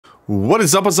What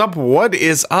is up, what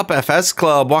is up, FS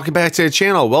Club? Welcome back to the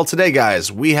channel. Well, today,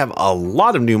 guys, we have a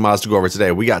lot of new mods to go over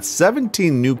today. We got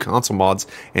 17 new console mods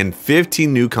and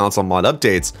 15 new console mod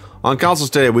updates. On consoles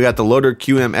today, we got the Loader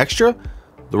QM Extra,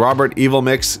 the Robert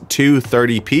Evolumix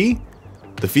 230p,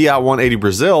 the Fiat 180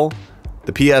 Brazil,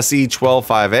 the PSE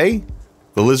 125A,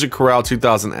 the Lizard Corral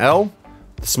 2000L,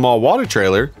 the Small Water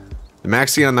Trailer, the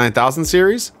Maxion 9000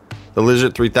 series, the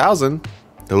Lizard 3000,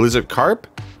 the Lizard Karp,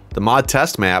 the Mod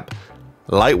Test Map,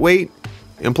 Lightweight,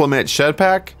 Implement Shed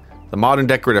Pack, the Modern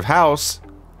Decorative House,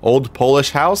 Old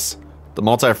Polish House, the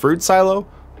Multifruit Silo,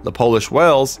 the Polish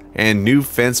Wells, and New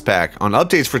Fence Pack. On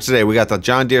updates for today, we got the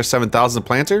John Deere 7000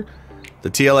 Planter, the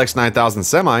TLX 9000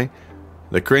 Semi,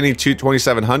 the Crini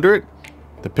 2700,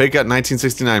 the Pickup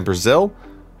 1969 Brazil,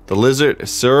 the Lizard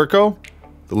Sirocco,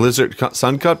 the Lizard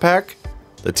Sun Cut Pack,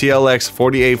 the TLX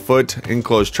 48-foot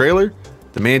enclosed trailer,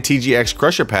 the Man TGX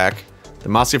Crusher Pack, the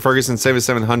Massey Ferguson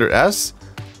 7700S,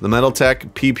 the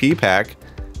Metaltech PP Pack,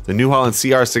 the New Holland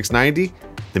CR690,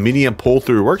 the Medium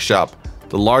Pull-Through Workshop,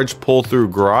 the Large Pull-Through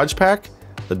Garage Pack,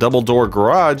 the Double Door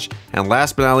Garage, and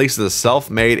last but not least, the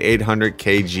Self-Made 800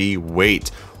 kg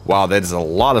Weight. Wow, that is a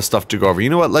lot of stuff to go over.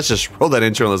 You know what? Let's just roll that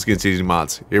intro and let's get into these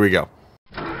mods. Here we go.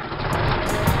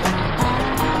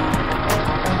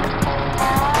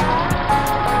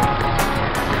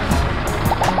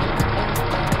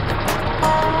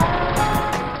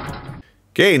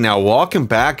 Okay, now welcome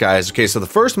back, guys. Okay, so the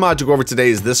first mod to go over today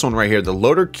is this one right here, the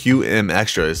Loader QM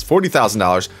Extra. It's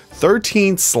 $40,000,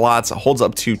 13 slots, holds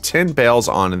up to 10 bales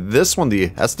on this one, the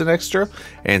Heston Extra,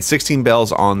 and 16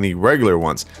 bales on the regular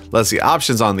ones. Let's see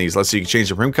options on these. Let's see, you can change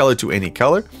the rim color to any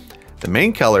color, the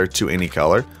main color to any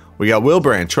color. We got wheel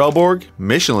brand, Trelleborg,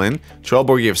 Michelin.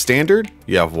 Trelleborg, you have standard,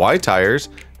 you have wide tires,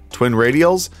 twin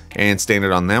radials, and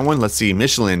standard on that one. Let's see,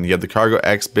 Michelin, you have the Cargo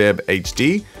X Bib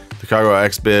HD, the Cargo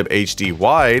X Bib HD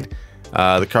wide,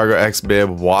 the Cargo X Bib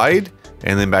wide,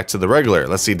 and then back to the regular.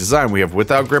 Let's see design. We have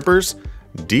without grippers,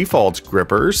 default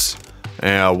grippers,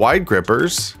 wide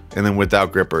grippers, and then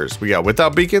without grippers. We got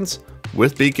without beacons,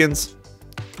 with beacons,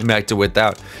 and back to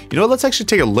without. You know what? Let's actually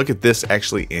take a look at this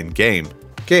actually in game.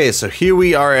 Okay, so here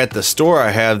we are at the store.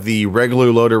 I have the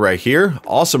regular loader right here.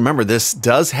 Also remember, this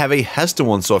does have a Heston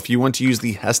one, so if you want to use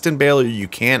the Heston baler, you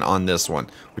can on this one,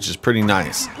 which is pretty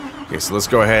nice. Okay, so let's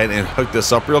go ahead and hook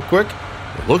this up real quick.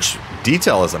 It looks,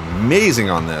 detail is amazing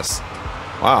on this.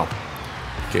 Wow.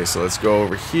 Okay, so let's go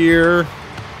over here.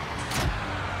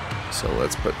 So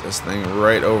let's put this thing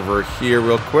right over here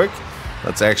real quick.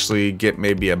 Let's actually get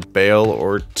maybe a bale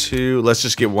or two. Let's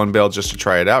just get one bale just to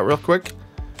try it out real quick.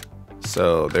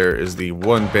 So there is the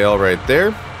one bale right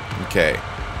there. Okay,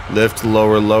 lift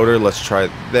lower loader. Let's try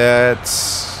that.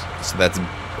 So that's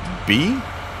B.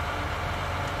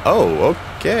 Oh,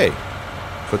 okay.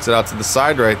 Puts it out to the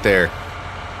side right there.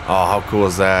 Oh, how cool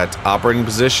is that? Operating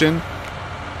position.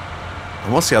 I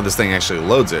want to see how this thing actually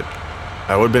loads it.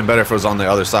 It would have been better if it was on the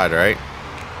other side, right?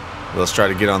 Let's try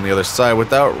to get on the other side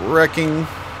without wrecking.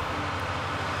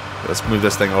 Let's move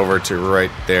this thing over to right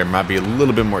there. Might be a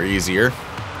little bit more easier.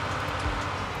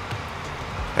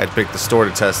 Had to pick the store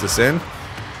to test this in.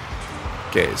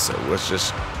 Okay, so let's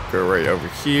just go right over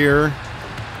here.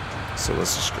 So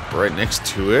let's just go right next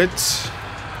to it.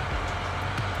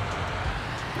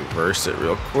 Reverse it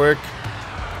real quick.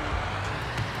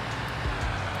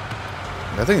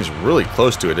 That thing is really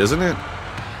close to it, isn't it?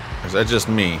 Or is that just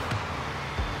me?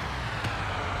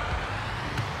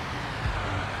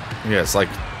 Yeah, it's like,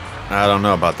 I don't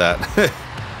know about that.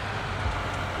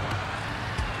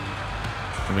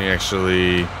 Let me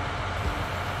actually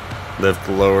lift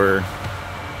lower.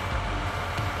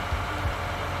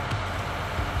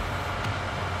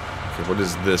 Okay, what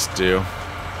does this do?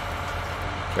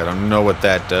 Okay, I don't know what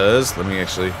that does. Let me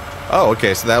actually... Oh,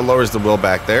 okay, so that lowers the wheel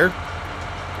back there.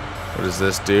 What does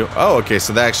this do? Oh, okay,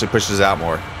 so that actually pushes out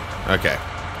more. Okay.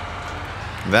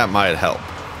 That might help.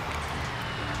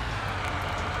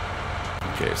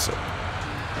 Okay, so...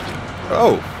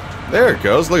 Oh, there it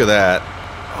goes. Look at that.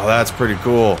 Oh, that's pretty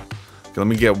cool. Okay, let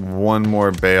me get one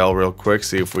more bale real quick.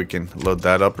 See if we can load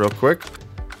that up real quick.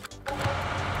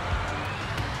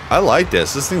 I like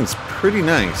this. This thing's pretty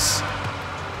nice.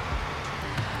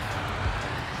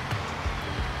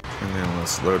 And then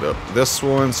let's load up this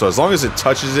one. So as long as it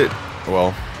touches it,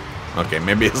 well, okay,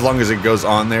 maybe as long as it goes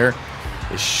on there,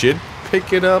 it should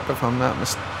pick it up if I'm not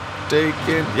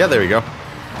mistaken. Yeah, there we go.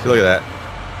 See, look at that.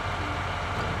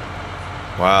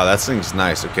 Wow, that thing's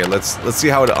nice. Okay, let's see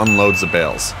how it unloads the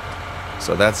bales.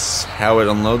 So that's how it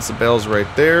unloads the bales right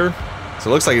there. So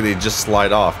it looks like they just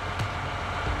slide off.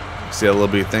 See that little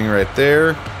bitty thing right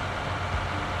there?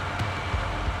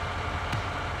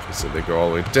 So they go all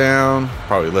the way down.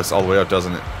 Probably lifts all the way up,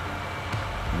 doesn't it?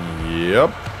 Yep.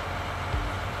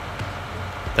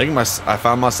 I think I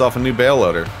found myself a new bale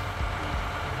loader.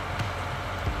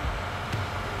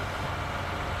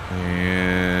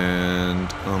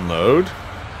 And unload.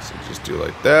 So just do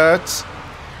like that.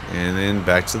 And then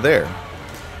back to there.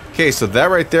 Okay, so that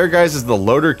right there, guys, is the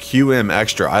Loader QM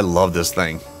Extra. I love this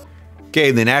thing. Okay,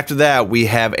 then after that, we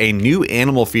have a new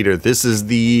animal feeder. This is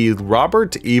the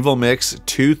Robert Evolumix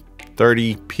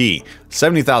 230P.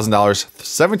 $70,000,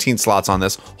 17 slots on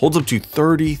this. Holds up to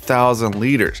 30,000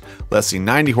 liters. Let's see,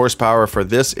 90 horsepower for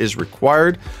this is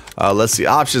required. Let's see,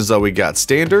 options though. We got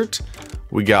standard.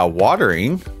 We got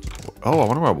watering. Oh, I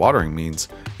wonder what watering means.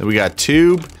 Then we got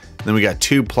tube. Then we got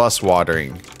tube plus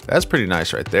watering. That's pretty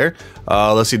nice right there.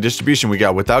 Let's see, distribution. We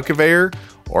got without conveyor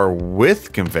or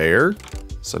with conveyor.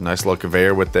 So nice little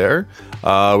conveyor with there.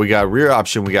 We got rear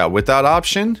option. We got without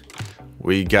option.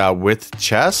 We got with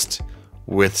chest,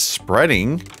 with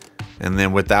spreading, and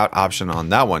then without option on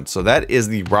that one. So that is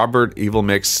the Robert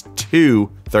Evolumix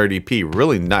 230P.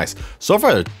 Really nice. So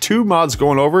far, the 2 mods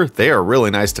going over, they are really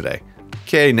nice today.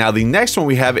 Okay, now the next one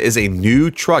we have is a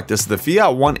new truck. This is the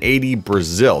Fiat 180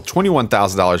 Brazil,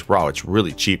 $21,000. Wow, it's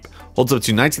really cheap. Holds up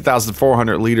to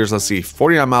 19,400 liters. Let's see,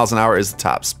 49 miles an hour is the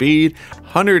top speed.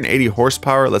 180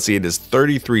 horsepower. Let's see, it is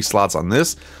 33 slots on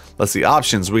this. Let's see,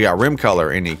 options. We got rim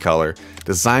color, any color.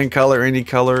 Design color, any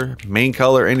color. Main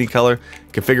color, any color.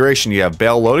 Configuration, you have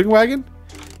Bale loading wagon.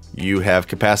 You have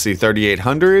capacity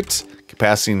 3,800.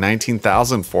 Capacity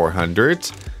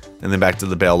 19,400. And then back to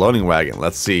the Bale loading wagon.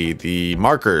 Let's see, the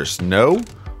markers, no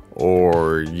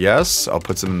or yes. I'll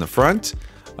put them in the front.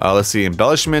 Let's see,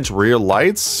 embellishments, rear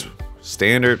lights,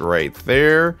 standard right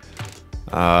there.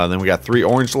 Then we got 3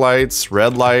 orange lights,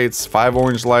 red lights, 5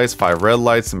 orange lights, 5 red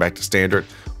lights, and back to standard.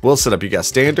 Wheel setup, you got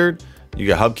standard, you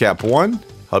got hubcap 1,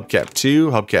 hubcap 2,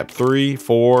 hubcap 3,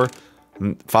 4,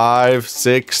 5,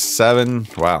 6, 7.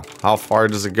 Wow, how far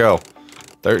does it go?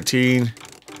 13,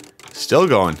 still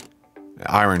going.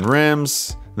 Iron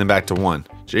rims, and then back to 1.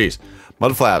 Jeez.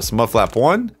 Mud flaps, mud flap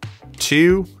 1,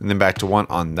 2, and then back to 1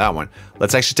 on that one.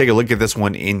 Let's actually take a look at this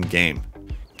one in game.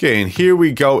 Okay, and here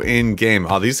we go in game.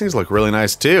 Oh, these things look really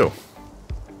nice too.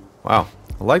 Wow,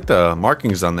 I like the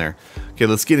markings on there. Okay,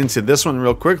 let's get into this one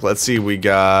real quick. Let's see, we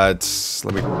got,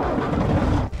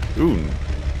 ooh,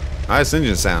 nice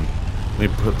engine sound.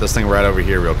 Let me put this thing right over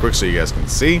here real quick so you guys can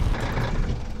see.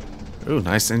 Ooh,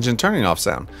 nice engine turning off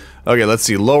sound. Okay, let's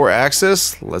see, lower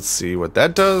axis. Let's see what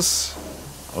that does.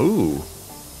 Ooh.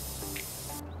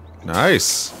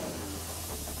 Nice.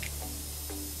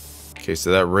 Okay,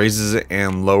 so that raises it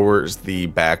and lowers the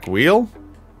back wheel.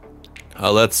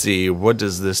 Let's see, what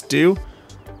does this do?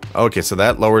 Okay, so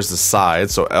that lowers the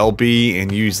side. So LB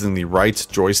and using the right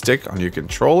joystick on your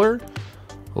controller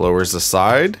lowers the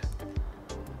side.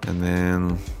 And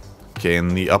then, okay,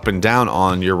 and the up and down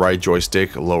on your right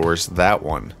joystick lowers that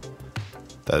one.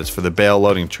 That is for the Bale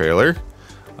loading trailer.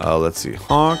 Let's see,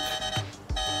 honk.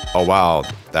 Oh wow,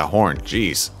 that horn,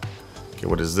 jeez. Okay,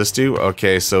 what does this do?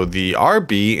 Okay, so the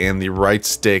RB and the right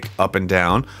stick up and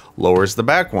down lowers the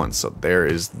back one. So there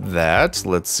is that.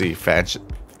 Let's see,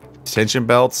 tension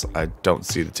belts. I don't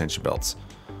see the tension belts.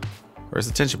 Where's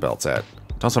the tension belts at?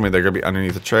 Don't tell me they're gonna be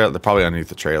underneath the trailer. They're probably underneath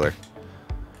the trailer.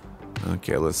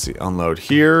 Okay, let's see, unload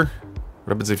here.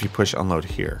 What happens if you push unload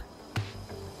here?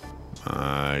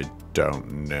 I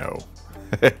don't know.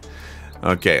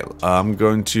 Okay, I'm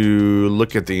going to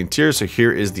look at the interior. So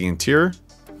here is the interior.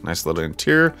 Nice little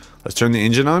interior. Let's turn the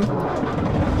engine on.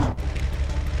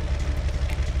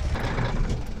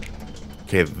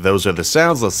 Okay, those are the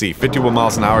sounds. Let's see, 51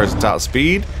 miles an hour is the top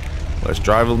speed. Let's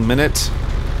drive a minute.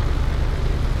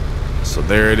 So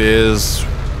there it is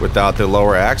without the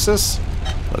lower axis.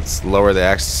 Let's lower the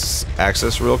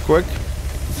axis real quick.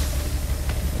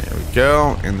 There we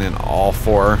go. And then all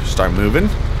 4 start moving.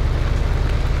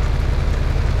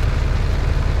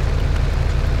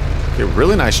 Okay,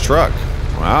 really nice truck.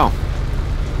 Wow.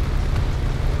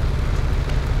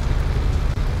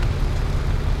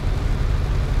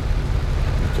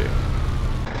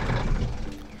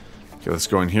 Okay, let's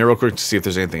go in here real quick to see if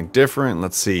there's anything different.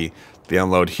 Let's see. The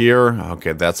unload here.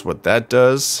 Okay, that's what that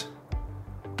does.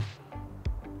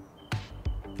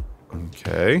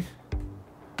 Okay.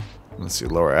 Let's see,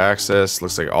 lower axis.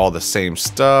 Looks like all the same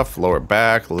stuff. Lower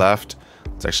back, left.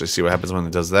 Let's actually see what happens when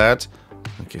it does that.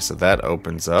 Okay, so that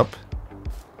opens up.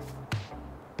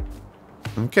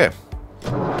 Okay.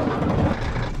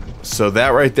 So that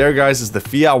right there, guys, is the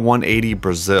Fiat 180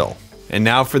 Brazil. And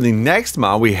now for the next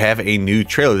mod, we have a new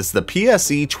trailer. This is the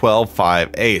PSE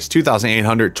 125A. It's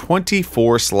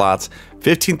 2,824 slots,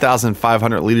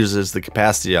 15,500 liters is the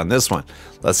capacity on this one.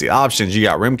 Let's see options. You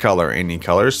got rim color, any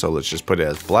color. So let's just put it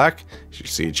as black. As you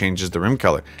see, it changes the rim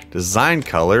color. Design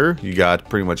color, you got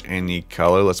pretty much any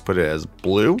color. Let's put it as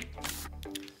blue.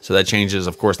 So that changes,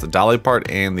 of course, the dolly part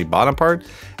and the bottom part.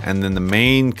 And then the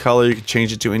main color, you can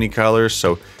change it to any color.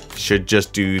 So should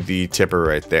just do the tipper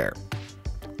right there.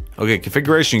 Okay,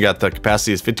 configuration, you got the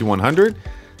capacity is 5,100,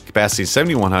 capacity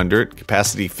 7,100,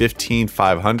 capacity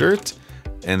 15,500,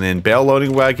 and then bale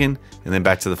loading wagon, and then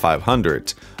back to the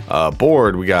 500.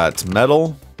 Board, we got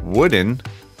metal, wooden.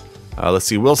 Let's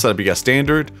see, wheel setup, you got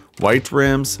standard, white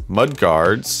rims, mud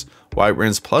guards, white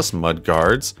rims plus mud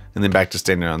guards, and then back to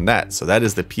standard on that. So that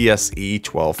is the PSE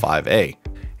 125A.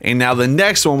 And now the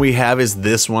next one we have is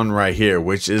this one right here,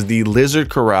 which is the Lizard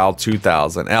Corral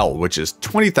 2000L, which is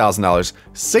 $20,000,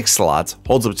 6 slots,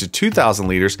 holds up to 2,000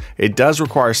 liters. It does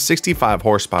require 65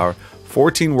 horsepower,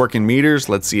 14 working meters.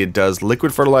 Let's see, it does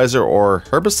liquid fertilizer or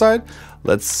herbicide.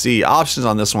 Let's see options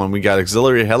on this one. We got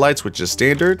auxiliary headlights, which is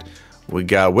standard. We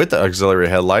got with auxiliary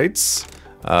headlights.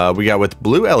 We got with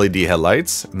blue LED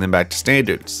headlights, and then back to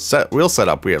standard. Wheel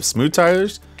setup, we have smooth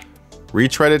tires,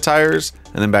 retreaded tires,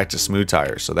 and then back to smooth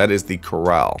tires. So that is the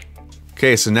Corral.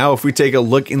 Okay, so now if we take a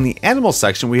look in the animal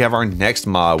section, we have our next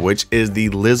mod, which is the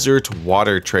Lizard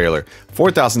Water Trailer.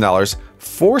 $4,000,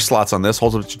 4 slots on this,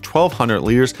 holds up to 1,200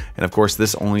 liters, and of course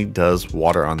this only does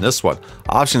water on this one.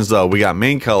 Options though, we got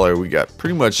main color, we got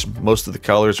pretty much most of the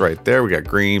colors right there. We got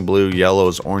green, blue,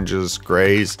 yellows, oranges,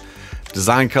 grays.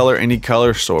 Design color, any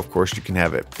color, so of course you can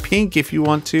have it pink if you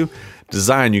want to.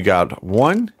 Design, you got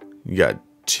 1, you got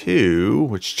 2,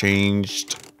 which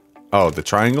changed, oh, the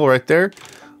triangle right there,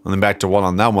 and then back to 1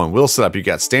 on that one. Wheel setup, you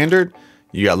got standard,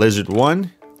 you got Lizard 1,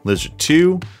 Lizard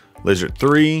 2, Lizard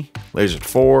 3, Lizard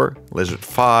 4, Lizard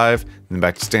 5, and then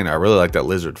back to standard. I really like that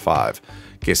Lizard 5.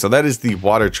 Okay, so that is the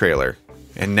water trailer.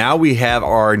 And now we have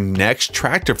our next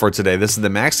tractor for today. This is the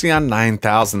Maxion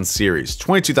 9000 series,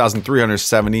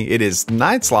 22,370. It is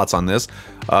 9 slots on this.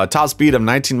 Top speed of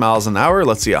 19 miles an hour.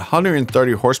 Let's see,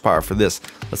 130 horsepower for this.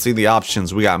 Let's see the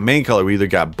options. We got main color. We either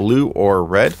got blue or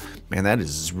red. Man, that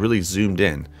is really zoomed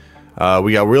in.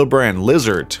 We got wheel brand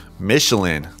Lizard,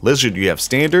 Michelin. Lizard, you have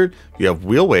standard. You have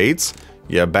wheel weights.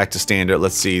 You have back to standard.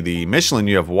 Let's see, the Michelin,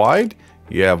 you have wide.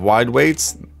 You have wide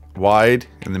weights, wide,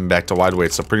 and then back to wide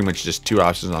weight. So pretty much just 2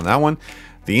 options on that one.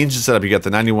 The engine setup, you got the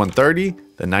 9130,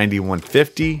 the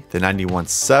 9150, the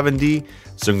 9170.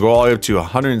 So you can go all the way up to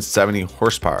 170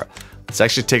 horsepower. Let's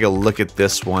actually take a look at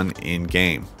this one in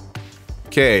game.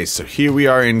 Okay, so here we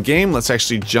are in game. Let's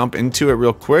actually jump into it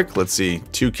real quick. Let's see,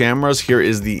 2 cameras. Here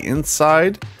is the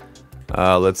inside.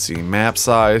 Let's see, map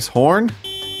size, horn,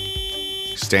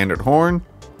 standard horn.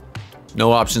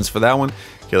 No options for that one.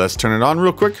 Okay, let's turn it on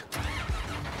real quick.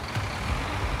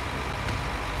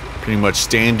 Pretty much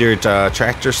standard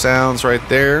tractor sounds right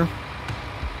there.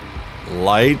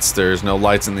 Lights, there's no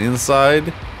lights in the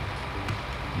inside.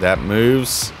 That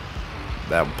moves.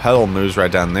 That pedal moves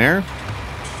right down there.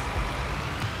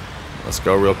 Let's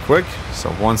go real quick. So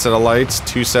 1 set of lights,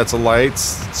 2 sets of lights.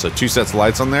 So 2 sets of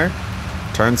lights on there.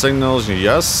 Turn signals,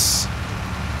 yes.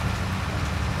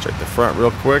 Check the front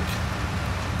real quick.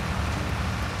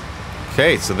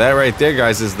 Okay, so that right there,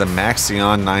 guys, is the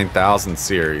Maxion 9000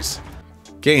 series.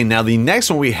 Okay, now the next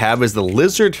one we have is the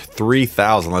Lizard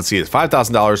 3000. Let's see, it's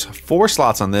 $5,000, 4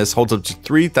 slots on this, holds up to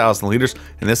 3,000 liters,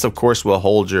 and this of course will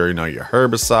hold your, your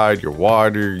herbicide, your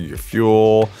water, your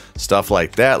fuel, stuff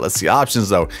like that. Let's see options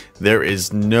though. There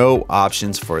is no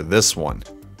options for this one.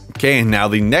 Okay, now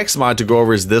the next mod to go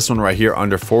over is this one right here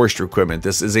under forestry equipment.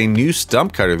 This is a new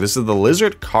stump cutter. This is the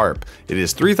Lizard Karp. It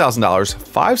is $3,000,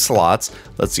 5 slots.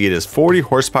 Let's see, it is 40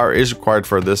 horsepower is required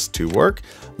for this to work.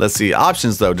 Let's see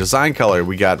options though. Design color,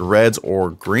 we got reds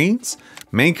or greens.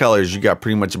 Main colors, you got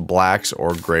pretty much blacks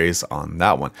or grays on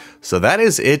that one. So that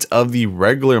is it of the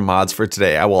regular mods for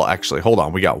today. I will actually, hold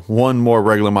on, we got one more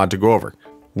regular mod to go over,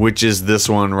 which is this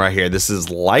one right here. This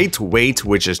is lightweight,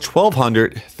 which is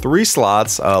 1,200, 3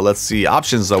 slots. Let's see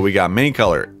options though. We got main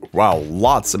color. Wow,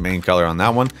 lots of main color on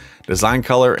that one. Design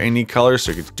color, any color,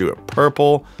 so you can do it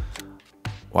purple.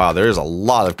 Wow, there's a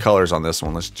lot of colors on this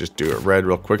one. Let's just do it red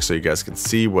real quick so you guys can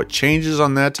see what changes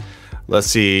on that. Let's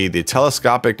see the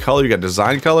telescopic color. You got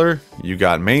design color, you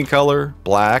got main color,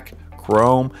 black,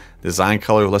 chrome, design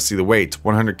color. Let's see the weight,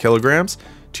 100 kilograms.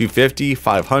 250,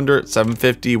 500,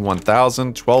 750, 1000,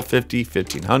 1250,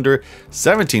 1500,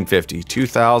 1750,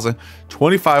 2000,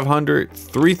 2500,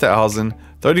 3000,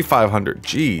 3500.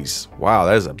 Geez, wow,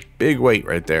 that is a big weight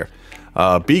right there.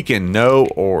 Beacon, no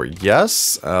or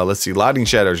yes. Let's see, lighting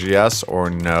shadows, yes or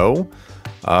no.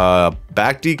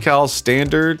 Back decal,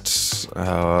 standard,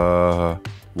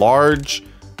 large,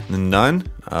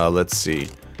 none. Let's see.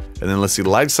 And then let's see,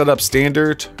 light setup,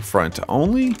 standard, front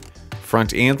only,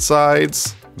 front and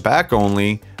sides, back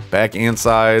only, back and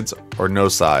sides, or no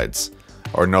sides,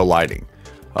 or no lighting.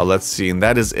 Let's see, and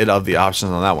that is it of the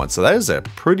options on that one. So that is a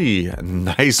pretty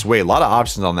nice way. A lot of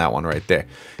options on that one right there.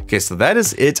 Okay, so that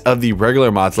is it of the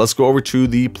regular mods. Let's go over to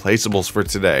the placeables for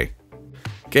today.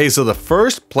 Okay, so the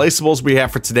first placeables we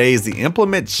have for today is the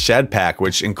Implement Shed Pack,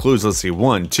 which includes, let's see,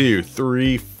 1, 2,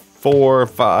 3, 4,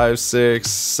 5, 6,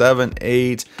 7,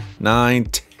 8, 9,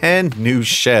 10 new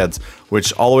sheds,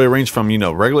 which all the way range from, you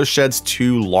know, regular sheds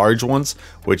to large ones,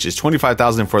 which is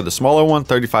 25,000 for the smaller one,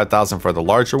 35,000 for the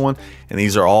larger one, and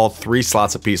these are all 3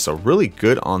 slots apiece, so really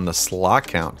good on the slot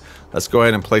count. Let's go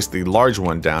ahead and place the large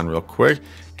one down real quick,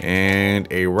 and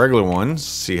a regular one,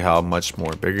 see how much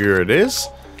more bigger it is.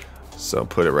 So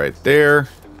put it right there.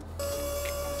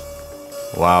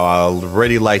 Wow, I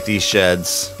already like these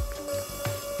sheds.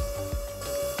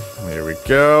 There we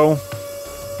go.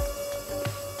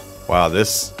 Wow,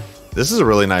 this is a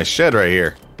really nice shed right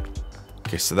here.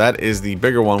 Okay, so that is the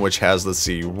bigger one, which has, let's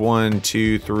see, 1,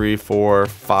 2, 3, 4,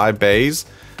 5 bays.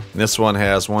 And this one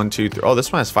has 1, 2, 3. Oh,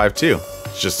 this one has 5 too.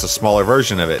 It's just a smaller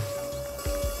version of it.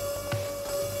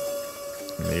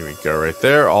 And there we go, right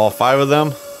there. All 5 of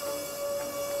them.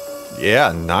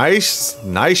 Yeah, nice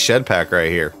shed pack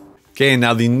right here. Okay,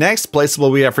 now the next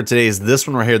placeable we have for today is this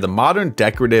one right here, the Modern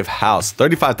Decorative House.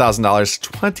 $35,000,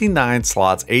 29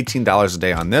 slots, $18 a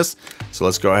day on this. So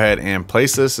let's go ahead and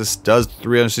place this. This does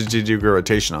 360-degree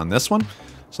rotation on this one.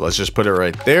 So let's just put it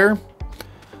right there.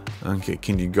 Okay,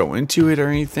 can you go into it or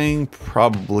anything?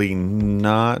 Probably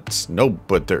not. Nope,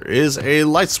 but there is a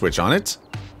light switch on it.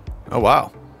 Oh,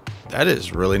 wow. That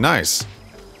is really nice.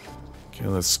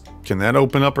 Okay, can that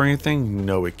open up or anything?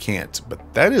 No, it can't,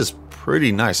 but that is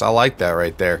pretty nice. I like that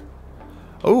right there.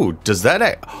 Oh, does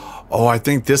that... Oh, I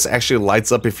think this actually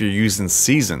lights up if you're using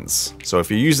seasons. So if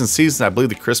you're using seasons, I believe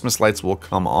the Christmas lights will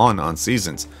come on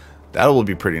seasons. That will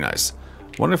be pretty nice.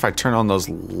 I wonder if I turn on those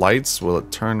lights, will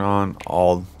it turn on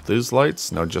all those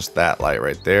lights? No, just that light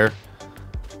right there.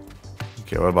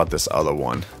 Okay, what about this other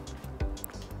one?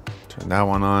 Turn that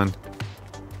one on.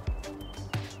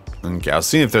 Okay, I was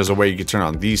seeing if there's a way you could turn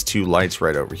on these 2 lights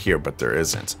right over here, but there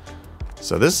isn't.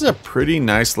 So this is a pretty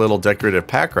nice little decorative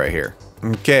pack right here.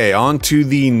 Okay, on to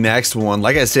the next one.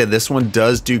 Like I said, this one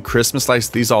does do Christmas lights.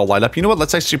 These all light up. You know what?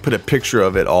 Let's actually put a picture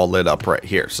of it all lit up right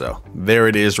here. So there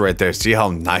it is right there. See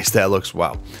how nice that looks?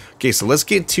 Wow. Okay, so let's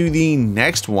get to the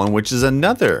next one, which is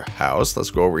another house. Let's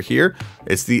go over here.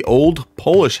 It's the Old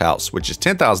Polish House, which is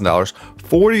 $10,000,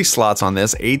 40 slots on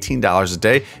this, $18 a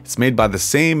day. It's made by the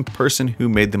same person who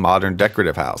made the Modern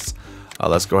Decorative House.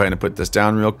 Let's go ahead and put this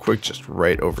down real quick, just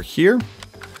right over here.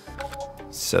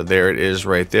 So there it is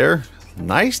right there.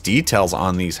 Nice details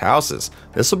on these houses.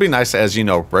 This will be nice as, you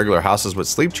know, regular houses with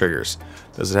sleep triggers.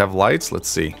 Does it have lights? Let's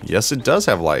see. Yes, it does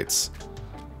have lights.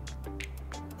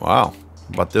 Wow. How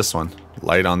about this one?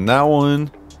 Light on that one.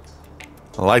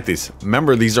 I like these.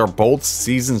 Remember, these are both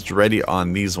seasons ready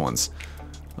on these ones.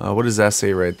 What does that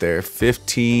say right there?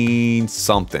 15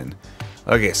 something.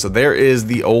 Okay, so there is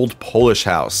the Old Polish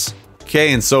House.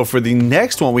 Okay, and so for the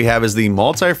next one we have is the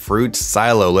Multifruit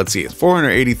Silo. Let's see, it's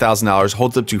 $480,000,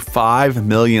 holds up to 5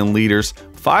 million liters.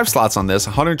 5 slots on this,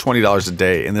 $120 a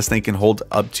day, and this thing can hold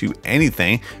up to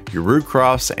anything. Your root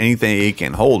crops, anything it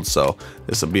can hold. So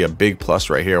this will be a big plus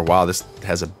right here. Wow, this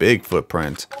has a big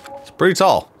footprint. It's pretty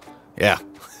tall. Yeah.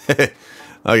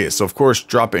 Okay, so of course,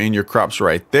 drop in your crops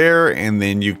right there, and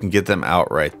then you can get them out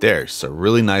right there. So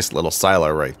really nice little silo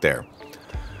right there.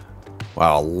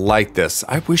 Wow, I like this.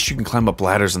 I wish you can climb up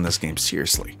ladders in this game,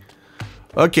 seriously.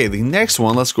 Okay, the next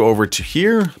one, let's go over to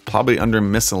here, probably under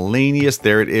miscellaneous.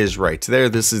 There it is right there.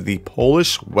 This is the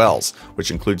Polish Wells,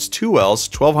 which includes 2 wells,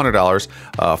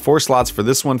 $1,200, 4 slots for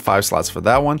this one, 5 slots for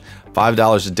that one,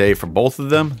 $5 a day for both of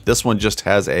them. This one just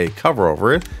has a cover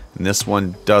over it, and this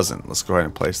one doesn't. Let's go ahead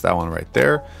and place that one right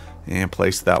there, and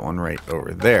place that one right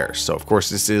over there. So of course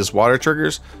this is water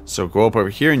triggers, so go up over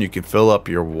here and you can fill up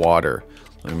your water.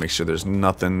 Let me make sure there's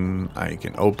nothing I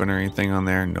can open or anything on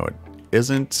there. No, it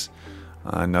isn't.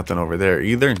 Nothing over there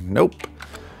either. Nope.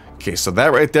 Okay, so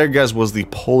that right there, guys, was the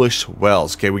Polish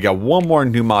Wells. Okay, we got one more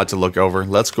new mod to look over.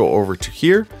 Let's go over to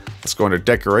here. Let's go under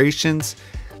decorations.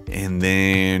 And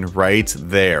then right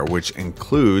there, which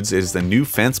includes, is the new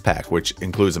fence pack, which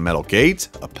includes a metal gate,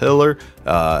 a pillar,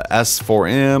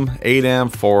 S4M,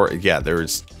 8M, 4. Yeah,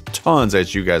 there's tons,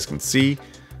 as you guys can see.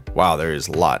 Wow, there is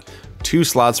a lot. 2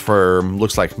 slots for,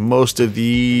 looks like most of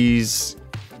these.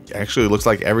 Actually, looks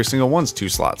like every single one's 2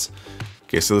 slots.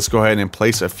 Okay, so let's go ahead and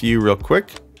place a few real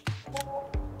quick.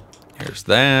 Here's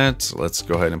that. Let's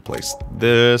go ahead and place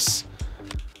this.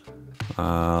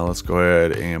 Let's go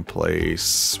ahead and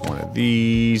place one of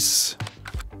these.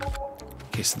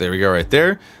 Okay, so there we go right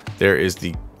there. There is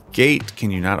the gate.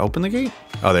 Can you not open the gate?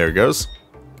 Oh, there it goes.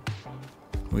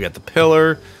 We got the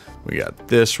pillar. We got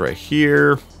this right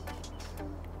here.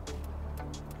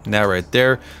 And that right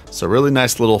there. So really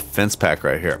nice little fence pack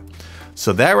right here.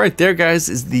 So that right there, guys,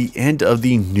 is the end of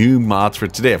the new mods for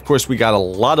today. Of course, we got a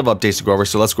lot of updates to go over,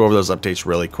 so let's go over those updates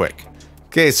really quick.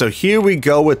 Okay, so here we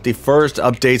go with the first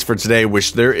updates for today,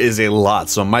 which there is a lot,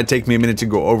 so it might take me a minute to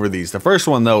go over these. The first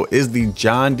one, though, is the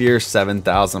John Deere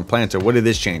 7000 planter. What did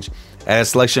this change? Add a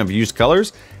selection of used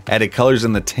colors, added colors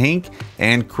in the tank,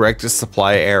 and corrected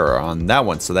supply error on that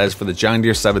one. So that is for the John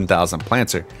Deere 7000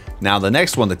 planter. Now the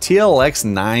next one, the TLX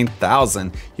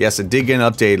 9000. Yes, it did get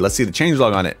an update. Let's see the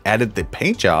changelog on it. Added the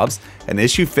paint jobs, and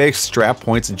issue fixed, strap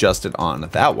points adjusted on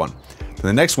that one.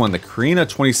 The next one, the Carina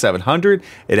 2700,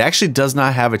 it actually does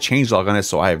not have a changelog on it,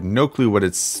 so I have no clue what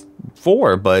it's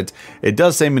for, but it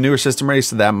does say manure system ready,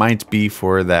 so that might be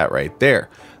for that right there.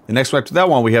 The next one after that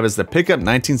one we have is the Pickup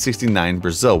 1969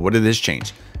 Brazil. What did this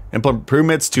change?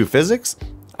 Improvements to physics,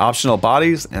 optional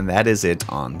bodies, and that is it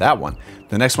on that one.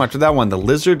 The next one after that one, the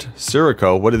Lizard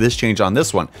Sirocco. What did this change on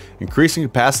this one? Increasing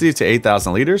capacity to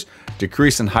 8,000 liters,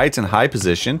 decrease in height and high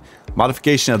position,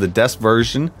 modification of the desk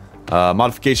version,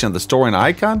 modification of the storing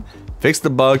icon, fix the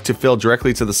bug to fill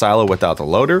directly to the silo without the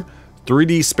loader,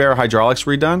 3D spare hydraulics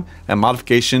redone, and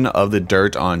modification of the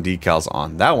dirt on decals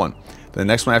on that one. The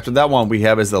next one after that one we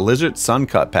have is the Lizard Sun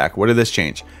Cut pack. What did this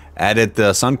change? Added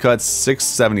the Sun Cut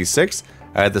 676,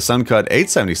 added the Sun Cut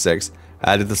 876,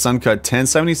 added the Sun Cut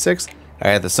 1076,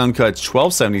 added the Sun Cut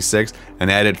 1276,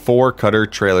 and added 4 cutter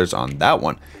trailers on that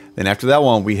one. Then after that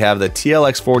one we have the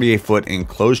TLX 48-foot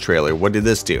enclosed trailer. What did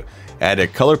this do?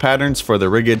 Added color patterns for the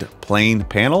rigged plain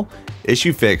panel,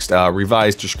 issue fixed,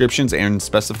 revised descriptions and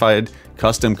specified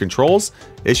custom controls,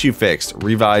 issue fixed,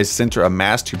 revised center of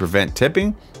mass to prevent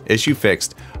tipping, issue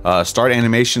fixed, start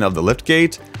animation of the lift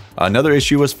gate. Another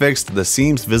issue was fixed, the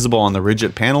seams visible on the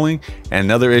rigid paneling, and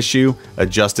another issue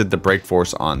adjusted the brake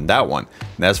force on that one.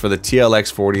 And that's for the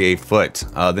TLX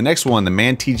 48-foot. The next one, the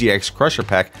Man TGX Crusher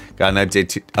pack, got an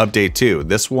update too.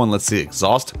 This one, let's see,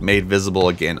 exhaust made visible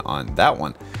again on that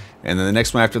one. And then the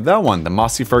next one after that one, the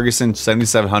Massey Ferguson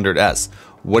 7700S.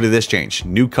 What did this change?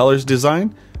 New colors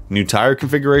design, new tire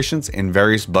configurations, and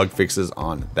various bug fixes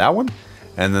on that one.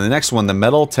 And then the next one, the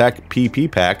Metal Tech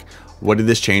PP pack. What did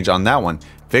this change on that one?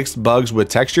 Fixed bugs with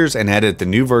textures and added the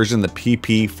new version, the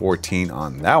PP14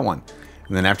 on that one.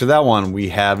 And then after that one, we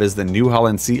have is the New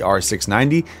Holland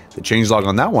CR690. The changelog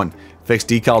on that one, fixed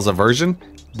decals aversion,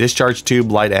 discharge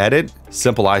tube light added,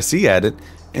 simple IC added,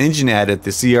 engine added,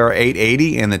 the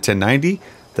CR880 and the 1090,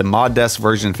 the mod desk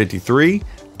version 53,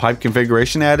 pipe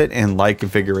configuration added, and light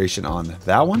configuration on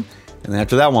that one. And then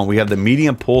after that one, we have the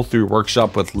medium pull-through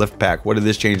workshop with lift pack. What did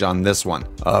this change on this one?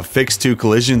 Fixed to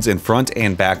collisions in front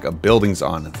and back of buildings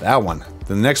on that one.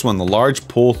 The next one, the large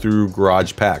pull-through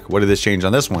garage pack. What did this change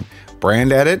on this one?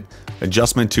 Brand added,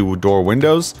 adjustment to door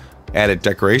windows, added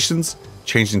decorations,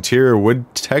 changed interior wood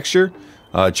texture,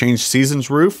 changed seasons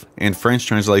roof, and French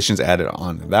translations added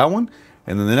on that one.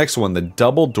 And then the next one, the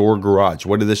double door garage.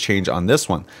 What did this change on this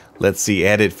one? Let's see,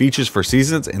 added features for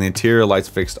seasons and interior lights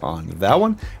fixed on that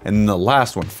one. And then the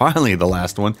last one, finally the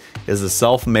last one, is the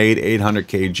self-made 800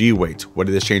 kg weight. What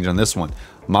did this change on this one?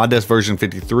 Mod desk version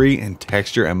 53 and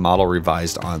texture and model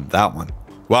revised on that one.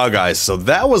 Wow guys, so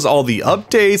that was all the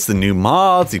updates, the new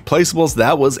mods, the placeables.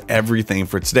 That was everything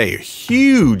for today. A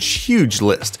huge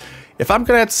list. If I'm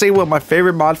gonna have to say what my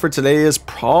favorite mod for today is,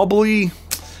 probably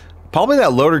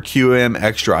that loader QM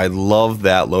extra. I love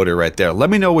that loader right there. Let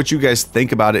me know what you guys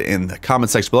think about it in the comment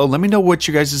section below. Let me know what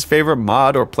you guys' favorite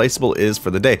mod or placeable is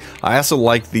for the day. I also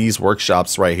like these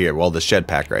workshops right here. Well, the shed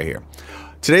pack right here.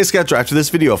 Today's schedule after this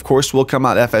video, of course, will come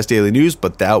out FS Daily News,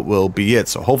 but that will be it.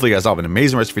 So hopefully you guys have an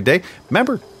amazing rest of your day.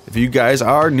 Remember, if you guys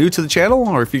are new to the channel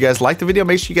or if you guys like the video,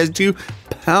 make sure you guys do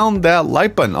pound that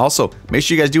like button. Also, make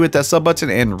sure you guys do hit that sub button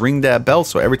and ring that bell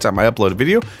so every time I upload a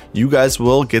video, you guys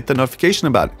will get the notification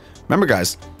about it. Remember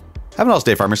guys, have an awesome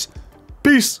day, farmers.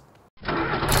 Peace.